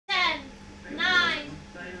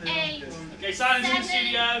Okay, silence in the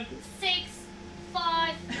studio. 6,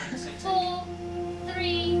 5, 4,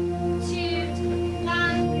 3, 2,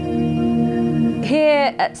 1.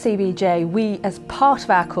 Here at CBJ, we, as part of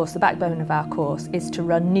our course, the backbone of our course, is to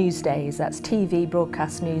run news days, that's TV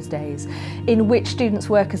broadcast news days, in which students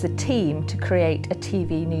work as a team to create a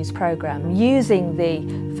TV news programme using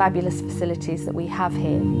the fabulous facilities that we have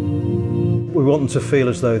here. We want them to feel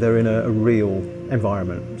as though they're in a real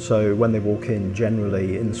environment. So when they walk in,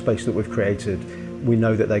 generally in the space that we've created, we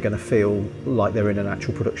know that they're going to feel like they're in an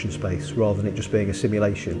actual production space rather than it just being a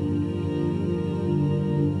simulation.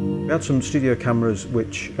 We had some studio cameras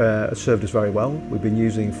which served us very well. We've been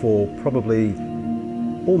using for probably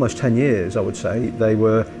almost 10 years, I would say. They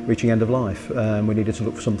were reaching end of life and we needed to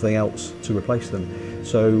look for something else to replace them.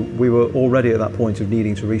 So we were already at that point of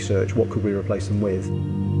needing to research what could we replace them with.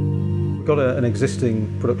 We've got an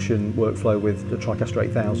existing production workflow with the TriCaster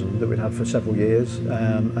 8000 that we'd had for several years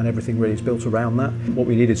and everything really is built around that. What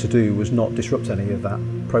we needed to do was not disrupt any of that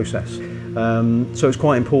process. So it's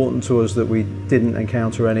quite important to us that we didn't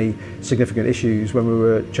encounter any significant issues when we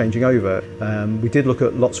were changing over. We did look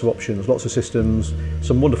at lots of options, lots of systems,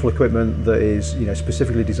 some wonderful equipment that is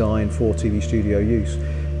specifically designed for TV studio use,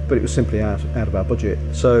 but it was simply out of our budget.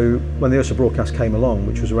 So when the URSA Broadcast came along,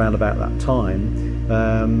 which was around about that time,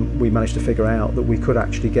 we managed to figure out that we could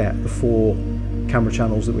actually get the 4 camera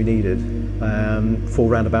channels that we needed for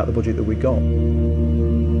round about the budget that we got.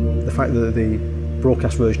 The fact that the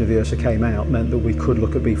broadcast version of the URSA came out meant that we could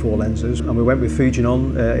look at B4 lenses, and we went with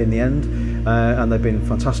Fujinon in the end, and they've been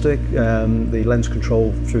fantastic. The lens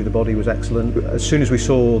control through the body was excellent. As soon as we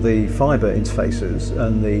saw the fibre interfaces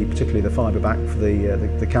and particularly the fibre back for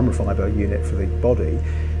the camera fibre unit for the body,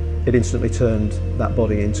 it instantly turned that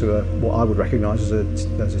body into what I would recognise as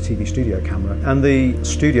a TV studio camera. And the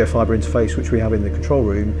studio fibre interface which we have in the control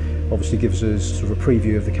room obviously gives us sort of a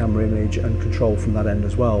preview of the camera image and control from that end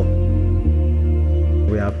as well.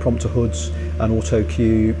 We have prompter hoods and auto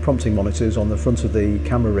cue prompting monitors on the front of the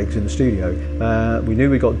camera rigs in the studio. We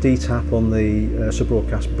knew we got DTAP on the URSA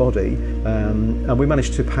Broadcast body, and we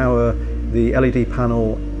managed to power the LED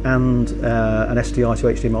panel and an SDI to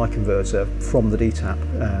HDMI converter from the DTAP,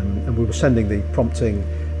 and we were sending the prompting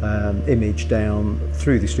image down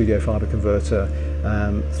through the studio fibre converter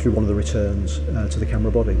through one of the returns to the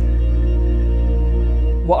camera body.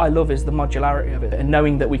 What I love is the modularity of it, and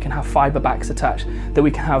knowing that we can have fibre backs attached, that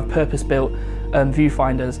we can have purpose-built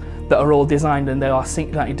viewfinders that are all designed, and they are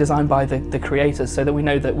designed by the creators, so that we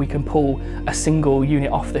know that we can pull a single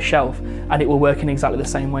unit off the shelf and it will work in exactly the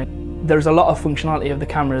same way. There's a lot of functionality of the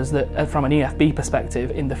cameras that, from an EFB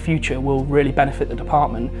perspective, in the future will really benefit the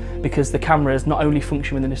department, because the cameras not only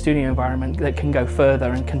function within a studio environment, they can go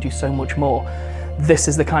further and can do so much more. This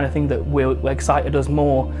is the kind of thing that excited us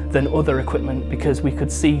more than other equipment, because we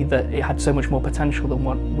could see that it had so much more potential than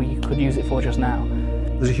what we could use it for just now.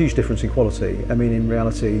 There's a huge difference in quality. I mean, in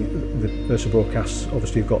reality, the URSA Broadcasts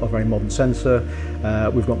obviously have got a very modern sensor.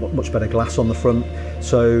 We've got much better glass on the front.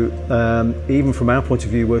 So even from our point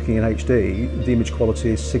of view, working in HD, the image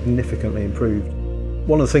quality is significantly improved.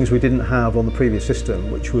 One of the things we didn't have on the previous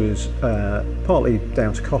system, which was partly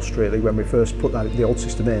down to cost really, when we first put the old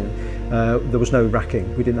system in, there was no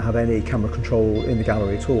racking. We didn't have any camera control in the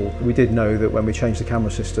gallery at all. We did know that when we changed the camera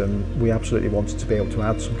system, we absolutely wanted to be able to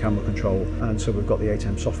add some camera control, and so we've got the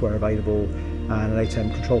ATEM software available and an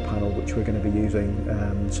ATEM control panel which we're going to be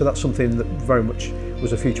using. So that's something that very much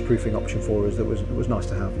was a future-proofing option for us that was nice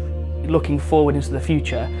to have. Looking forward into the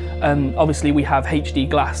future, obviously we have HD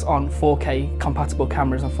glass on 4K compatible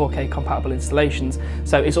cameras and 4K compatible installations,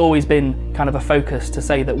 so it's always been kind of a focus to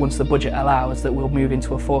say that once the budget allows that we'll move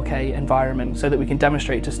into a 4K environment, so that we can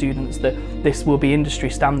demonstrate to students that this will be industry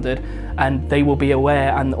standard and they will be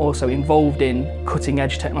aware and also involved in cutting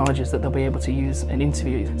edge technologies that they'll be able to use in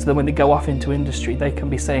interviews, so that when they go off into industry they can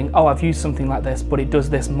be saying, oh, I've used something like this but it does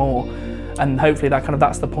this more. And hopefully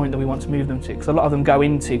that's the point that we want to move them to, because a lot of them go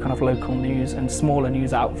into kind of local news and smaller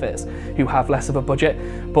news outfits who have less of a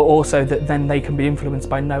budget, but also that then they can be influenced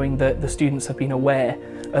by knowing that the students have been aware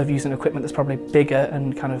of using equipment that's probably bigger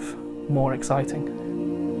and kind of more exciting.